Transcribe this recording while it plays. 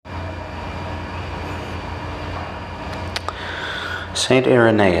Saint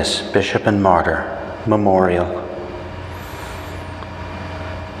Irenaeus, Bishop and Martyr, Memorial.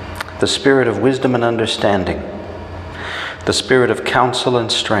 The spirit of wisdom and understanding, the spirit of counsel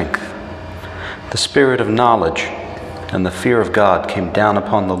and strength, the spirit of knowledge and the fear of God came down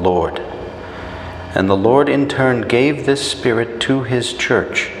upon the Lord. And the Lord in turn gave this spirit to his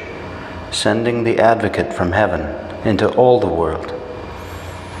church, sending the advocate from heaven into all the world.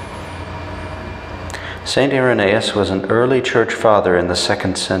 Saint Irenaeus was an early church father in the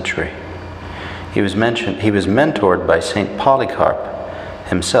 2nd century. He was mentored by Saint Polycarp,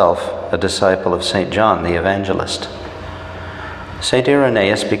 himself a disciple of Saint John the Evangelist. Saint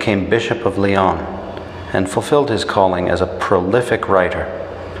Irenaeus became Bishop of Lyon and fulfilled his calling as a prolific writer.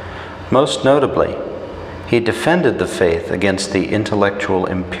 Most notably, he defended the faith against the intellectual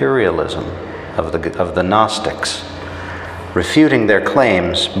imperialism of the Gnostics, refuting their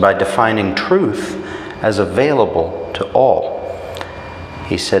claims by defining truth as available to all.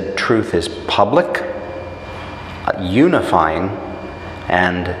 He said truth is public, unifying,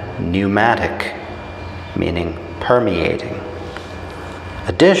 and pneumatic, meaning permeating.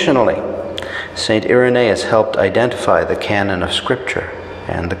 Additionally, Saint Irenaeus helped identify the canon of Scripture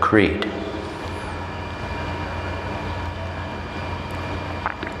and the Creed.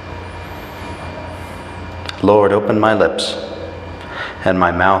 Lord, open my lips, and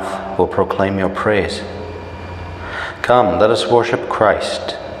my mouth will proclaim your praise. Come, let us worship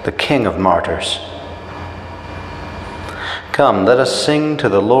Christ, the King of martyrs. Come, let us sing to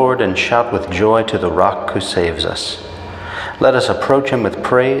the Lord and shout with joy to the Rock who saves us. Let us approach him with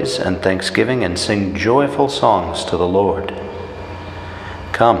praise and thanksgiving and sing joyful songs to the Lord.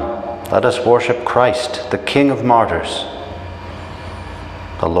 Come, let us worship Christ, the King of martyrs.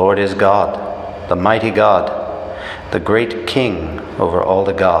 The Lord is God, the mighty God, the great King over all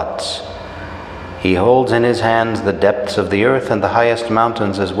the gods. He holds in his hands the depths of the earth and the highest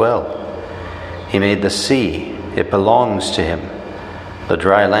mountains as well. He made the sea, it belongs to him. The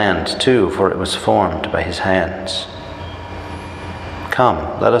dry land too, for it was formed by his hands.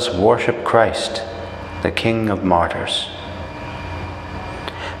 Come, let us worship Christ, the King of martyrs.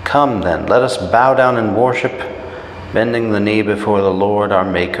 Come then, let us bow down and worship, bending the knee before the Lord our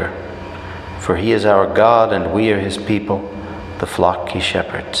Maker. For he is our God, and we are his people, the flock he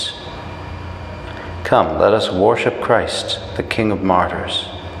shepherds. Come, let us worship Christ, the King of martyrs.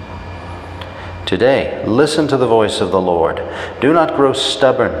 Today, listen to the voice of the Lord. Do not grow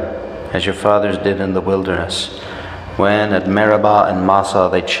stubborn, as your fathers did in the wilderness, when at Meribah and Massah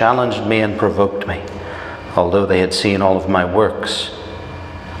they challenged me and provoked me, although they had seen all of my works.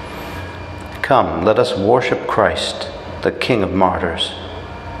 Come, let us worship Christ, the King of martyrs.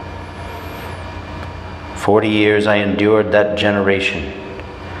 40 years I endured that generation.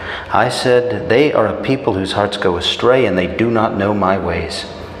 I said, they are a people whose hearts go astray, and they do not know my ways.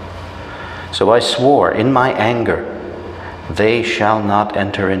 So I swore in my anger, they shall not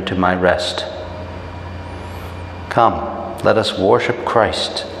enter into my rest. Come, let us worship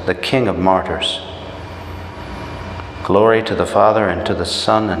Christ, the King of martyrs. Glory to the Father, and to the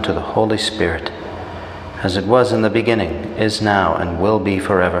Son, and to the Holy Spirit, as it was in the beginning, is now, and will be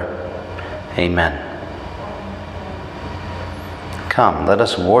forever. Amen. Come, let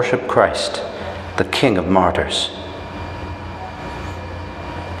us worship Christ, the King of martyrs.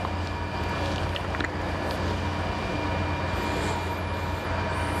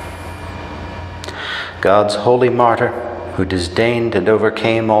 God's holy martyr, who disdained and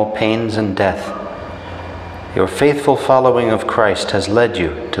overcame all pains and death, your faithful following of Christ has led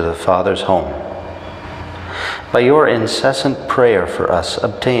you to the Father's home. By your incessant prayer for us,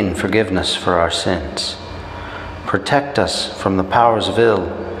 obtain forgiveness for our sins. Protect us from the powers of ill.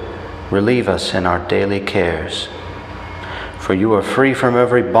 Relieve us in our daily cares. For you are free from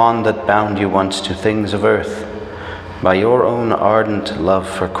every bond that bound you once to things of earth. By your own ardent love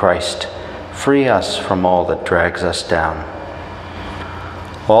for Christ, free us from all that drags us down.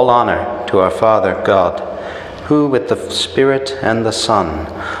 All honor to our Father God, who with the Spirit and the Son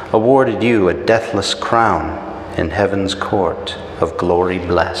awarded you a deathless crown in heaven's court of glory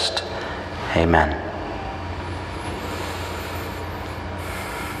blessed. Amen.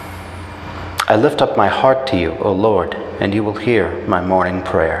 I lift up my heart to you, O Lord, and you will hear my morning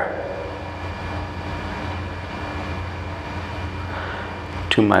prayer.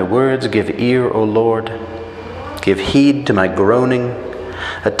 To my words give ear, O Lord. Give heed to my groaning.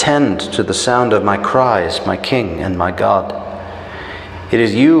 Attend to the sound of my cries, my King and my God. It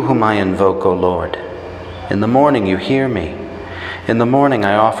is you whom I invoke, O Lord. In the morning you hear me. In the morning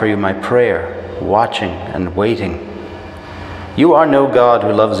I offer you my prayer, watching and waiting. You are no God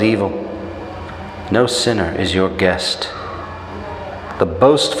who loves evil. No sinner is your guest. The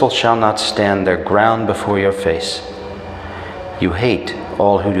boastful shall not stand their ground before your face. You hate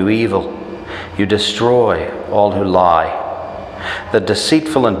all who do evil. You destroy all who lie. The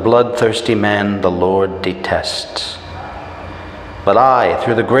deceitful and bloodthirsty man the Lord detests. But I,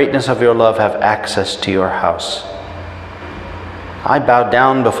 through the greatness of your love, have access to your house. I bow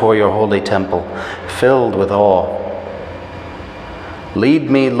down before your holy temple, filled with awe. Lead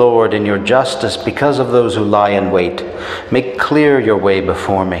me, Lord, in your justice because of those who lie in wait. Make clear your way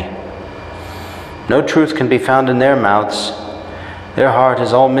before me. No truth can be found in their mouths. Their heart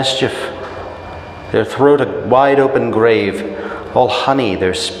is all mischief. Their throat a wide open grave, all honey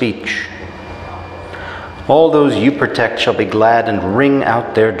their speech. All those you protect shall be glad and ring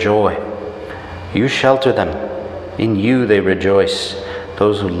out their joy. You shelter them. In you they rejoice,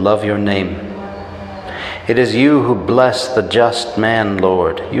 those who love your name. It is you who bless the just man,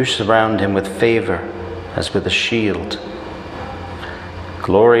 Lord. You surround him with favor as with a shield.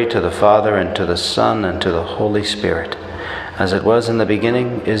 Glory to the Father, and to the Son, and to the Holy Spirit, as it was in the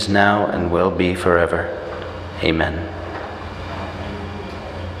beginning, is now, and will be forever. Amen.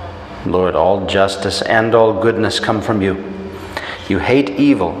 Lord, all justice and all goodness come from you. You hate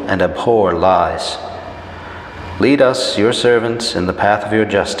evil and abhor lies. Lead us, your servants, in the path of your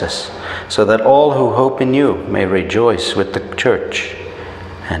justice, so that all who hope in you may rejoice with the church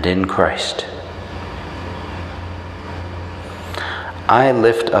and in Christ. I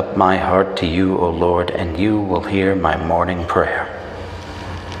lift up my heart to you, O Lord, and you will hear my morning prayer.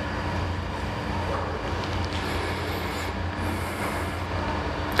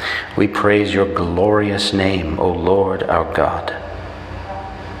 We praise your glorious name, O Lord our God.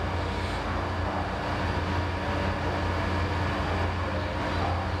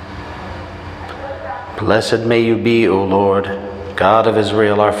 Blessed may you be, O Lord, God of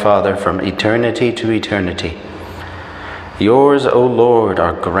Israel our Father, from eternity to eternity. Yours, O Lord,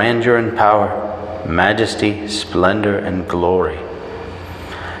 are grandeur and power, majesty, splendor, and glory.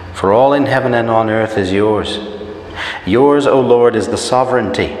 For all in heaven and on earth is yours. Yours, O Lord, is the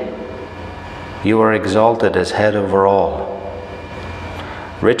sovereignty. You are exalted as head over all.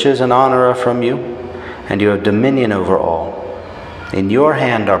 Riches and honor are from you, and you have dominion over all. In your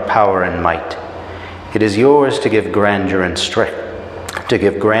hand are power and might. It is yours to give grandeur and strength,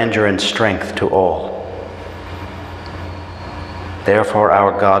 to all. Therefore,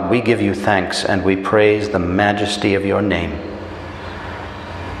 our God, we give you thanks, and we praise the majesty of your name.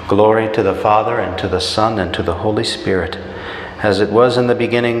 Glory to the Father, and to the Son, and to the Holy Spirit, as it was in the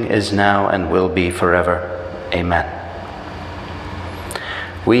beginning, is now, and will be forever. Amen.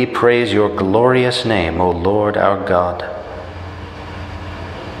 We praise your glorious name, O Lord our God.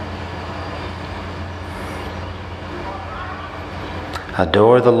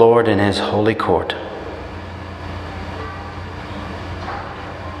 Adore the Lord in his holy court.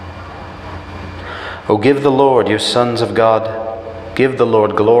 O give the Lord, you sons of God, give the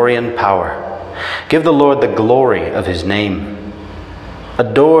Lord glory and power. Give the Lord the glory of his name.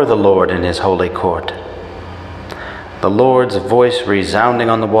 Adore the Lord in his holy court. The Lord's voice resounding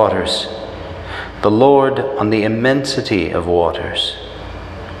on the waters. The Lord on the immensity of waters.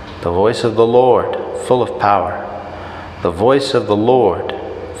 The voice of the Lord full of power. The voice of the Lord,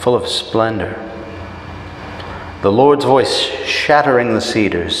 full of splendor. The Lord's voice shattering the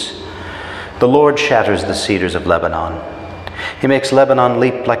cedars. The Lord shatters the cedars of Lebanon. He makes Lebanon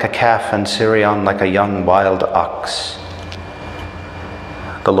leap like a calf, and Sirion like a young wild ox.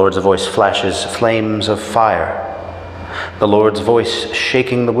 The Lord's voice flashes flames of fire. The Lord's voice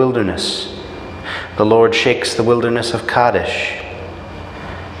shaking the wilderness. The Lord shakes the wilderness of Kadesh.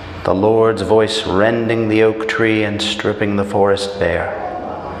 The Lord's voice rending the oak tree and stripping the forest bare.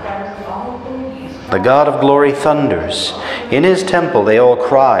 The God of glory thunders. In his temple they all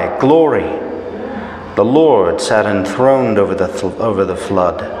cry, Glory! The Lord sat enthroned over the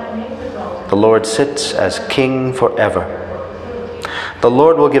flood. The Lord sits as king forever. The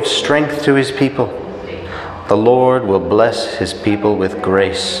Lord will give strength to his people. The Lord will bless his people with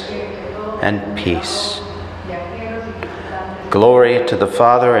grace and peace. Glory to the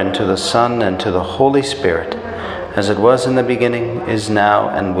Father, and to the Son, and to the Holy Spirit, as it was in the beginning, is now,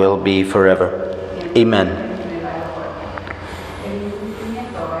 and will be forever. Amen.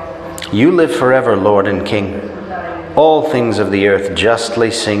 You live forever, Lord and King. All things of the earth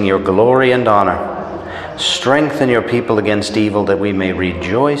justly sing your glory and honor. Strengthen your people against evil, that we may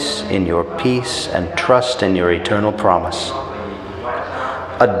rejoice in your peace and trust in your eternal promise.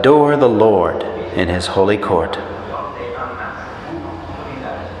 Adore the Lord in his holy court.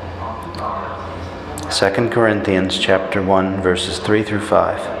 2 Corinthians chapter 1, verses 3 through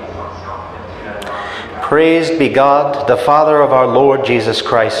 5. Praised be God, the Father of our Lord Jesus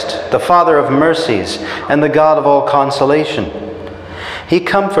Christ, the Father of mercies and the God of all consolation. He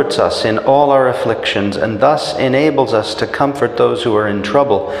comforts us in all our afflictions and thus enables us to comfort those who are in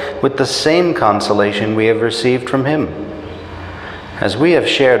trouble with the same consolation we have received from him. As we have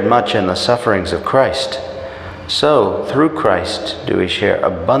shared much in the sufferings of Christ, so through Christ do we share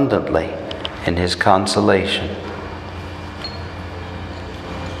abundantly in his consolation.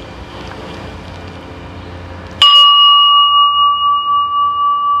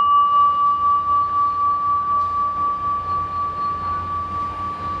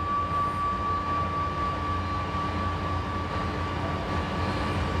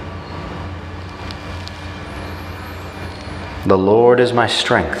 The Lord is my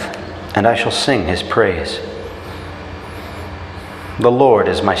strength, and I shall sing his praise. The Lord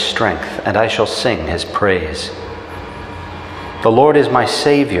is my strength, and I shall sing his praise. The Lord is my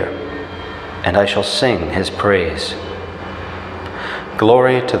Savior, and I shall sing his praise.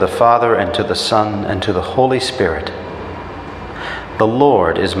 Glory to the Father, and to the Son, and to the Holy Spirit. The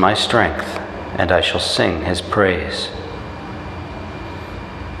Lord is my strength, and I shall sing his praise.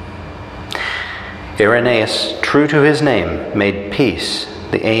 Irenaeus, true to his name, made peace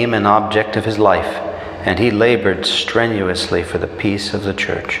the aim and object of his life, and he labored strenuously for the peace of the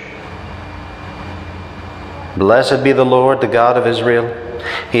church. Blessed be the Lord, the God of Israel.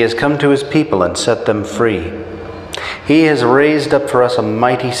 He has come to his people and set them free. He has raised up for us a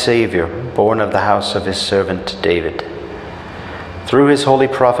mighty Savior, born of the house of his servant David. Through his holy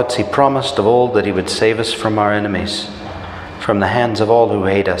prophets he promised of old that he would save us from our enemies, from the hands of all who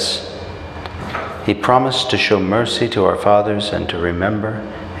hate us. He promised to show mercy to our fathers and to remember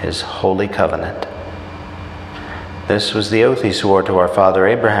his holy covenant. This was the oath he swore to our father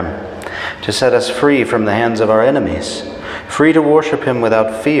Abraham, to set us free from the hands of our enemies, free to worship him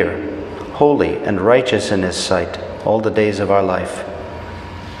without fear, holy and righteous in his sight all the days of our life.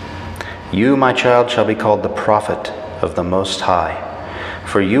 You, my child, shall be called the prophet of the Most High,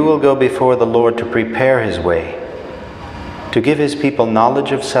 for you will go before the Lord to prepare his way, to give his people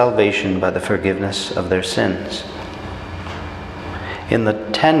knowledge of salvation by the forgiveness of their sins. In the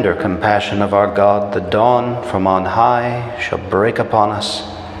tender compassion of our God, the dawn from on high shall break upon us,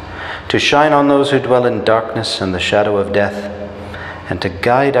 to shine on those who dwell in darkness and the shadow of death, and to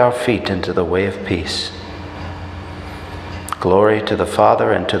guide our feet into the way of peace. Glory to the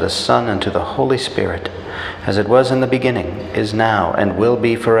Father, and to the Son, and to the Holy Spirit, as it was in the beginning, is now, and will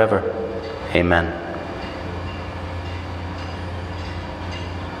be forever. Amen.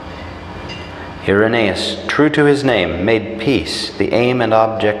 Irenaeus, true to his name, made peace the aim and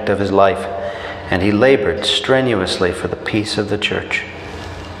object of his life, and he labored strenuously for the peace of the church.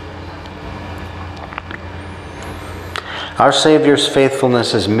 Our Savior's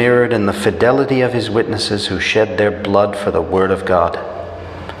faithfulness is mirrored in the fidelity of his witnesses who shed their blood for the word of God.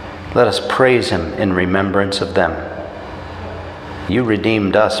 Let us praise him in remembrance of them. You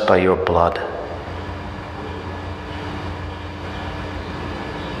redeemed us by your blood.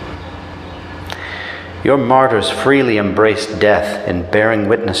 Your martyrs freely embraced death in bearing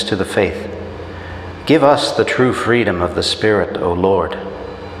witness to the faith. Give us the true freedom of the Spirit, O Lord.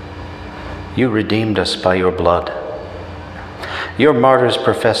 You redeemed us by your blood. Your martyrs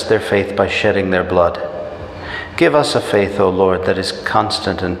professed their faith by shedding their blood. Give us a faith, O Lord, that is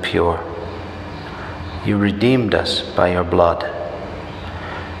constant and pure. You redeemed us by your blood.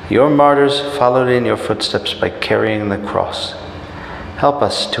 Your martyrs followed in your footsteps by carrying the cross. Help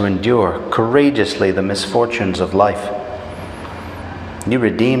us to endure courageously the misfortunes of life. You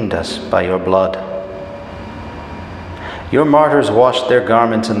redeemed us by your blood. Your martyrs washed their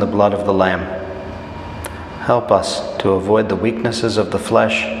garments in the blood of the Lamb. Help us to avoid the weaknesses of the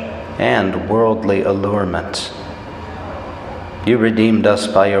flesh and worldly allurements. You redeemed us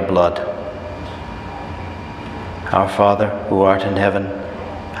by your blood. Our Father, who art in heaven,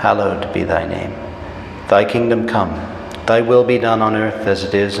 hallowed be thy name. Thy kingdom come. Thy will be done on earth as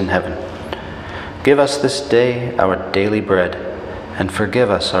it is in heaven. Give us this day our daily bread, and forgive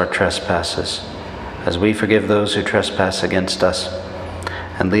us our trespasses, as we forgive those who trespass against us.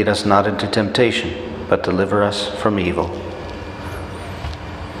 And lead us not into temptation, but deliver us from evil.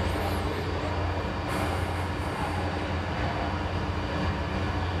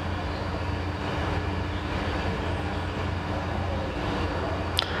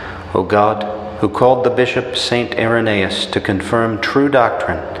 O God, who called the bishop Saint Irenaeus to confirm true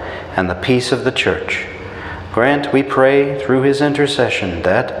doctrine and the peace of the church, grant, we pray, through his intercession,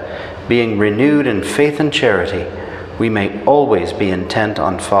 that, being renewed in faith and charity, we may always be intent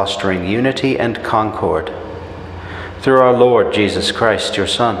on fostering unity and concord. Through our Lord Jesus Christ, your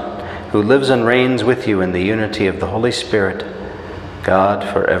Son, who lives and reigns with you in the unity of the Holy Spirit, God,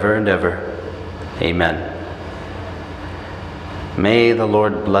 forever and ever. Amen. May the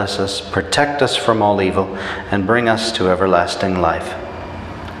Lord bless us, protect us from all evil, and bring us to everlasting life.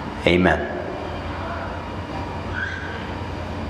 Amen.